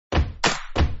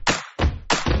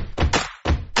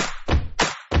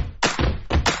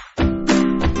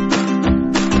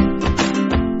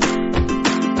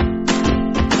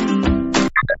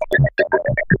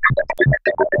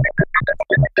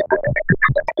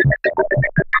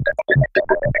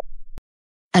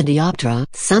A dioptra,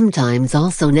 sometimes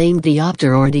also named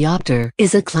diopter or diopter,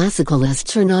 is a classical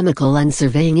astronomical and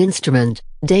surveying instrument,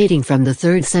 dating from the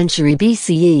 3rd century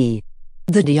BCE.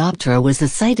 The dioptra was a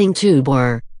sighting tube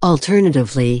or,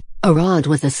 alternatively, a rod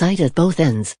with a sight at both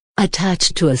ends,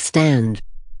 attached to a stand.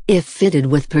 If fitted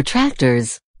with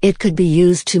protractors, it could be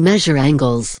used to measure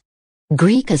angles.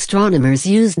 Greek astronomers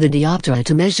used the dioptra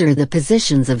to measure the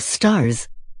positions of stars.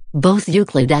 Both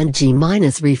Euclid and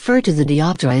Geminus refer to the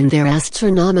dioptra in their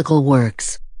astronomical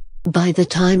works. By the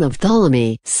time of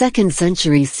Ptolemy, 2nd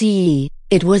century CE,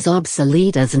 it was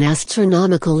obsolete as an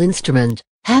astronomical instrument,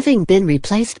 having been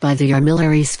replaced by the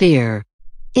armillary sphere.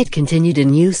 It continued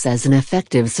in use as an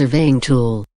effective surveying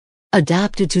tool.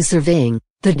 Adapted to surveying,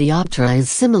 the dioptra is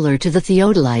similar to the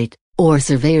theodolite, or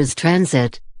surveyor's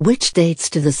transit, which dates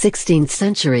to the 16th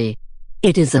century.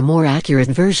 It is a more accurate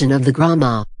version of the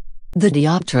groma. The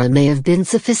dioptra may have been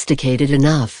sophisticated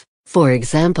enough, for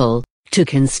example, to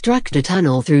construct a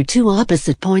tunnel through two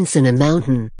opposite points in a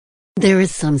mountain. There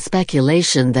is some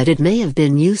speculation that it may have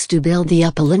been used to build the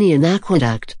Apollinean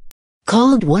aqueduct.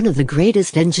 Called one of the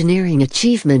greatest engineering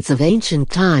achievements of ancient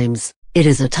times, it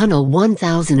is a tunnel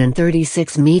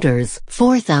 1,036 meters,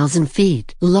 4,000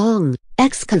 feet long,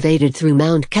 excavated through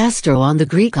Mount Castro on the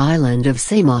Greek island of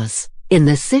Samos, in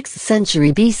the 6th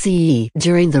century BCE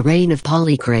during the reign of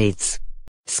Polycrates.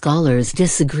 Scholars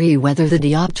disagree whether the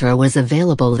dioptra was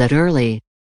available that early.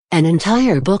 An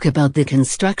entire book about the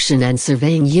construction and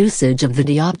surveying usage of the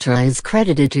dioptra is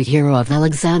credited to Hero of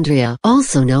Alexandria,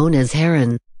 also known as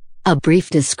Heron. A brief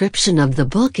description of the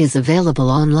book is available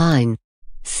online.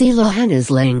 See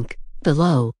Lohana's link,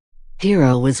 below.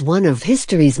 Hero was one of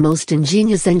history's most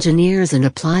ingenious engineers and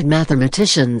applied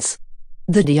mathematicians.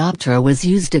 The dioptra was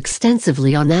used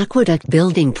extensively on aqueduct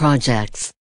building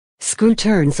projects. Screw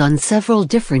turns on several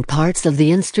different parts of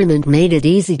the instrument made it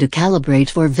easy to calibrate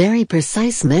for very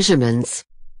precise measurements.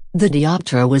 The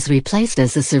dioptra was replaced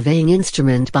as a surveying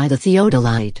instrument by the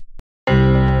theodolite.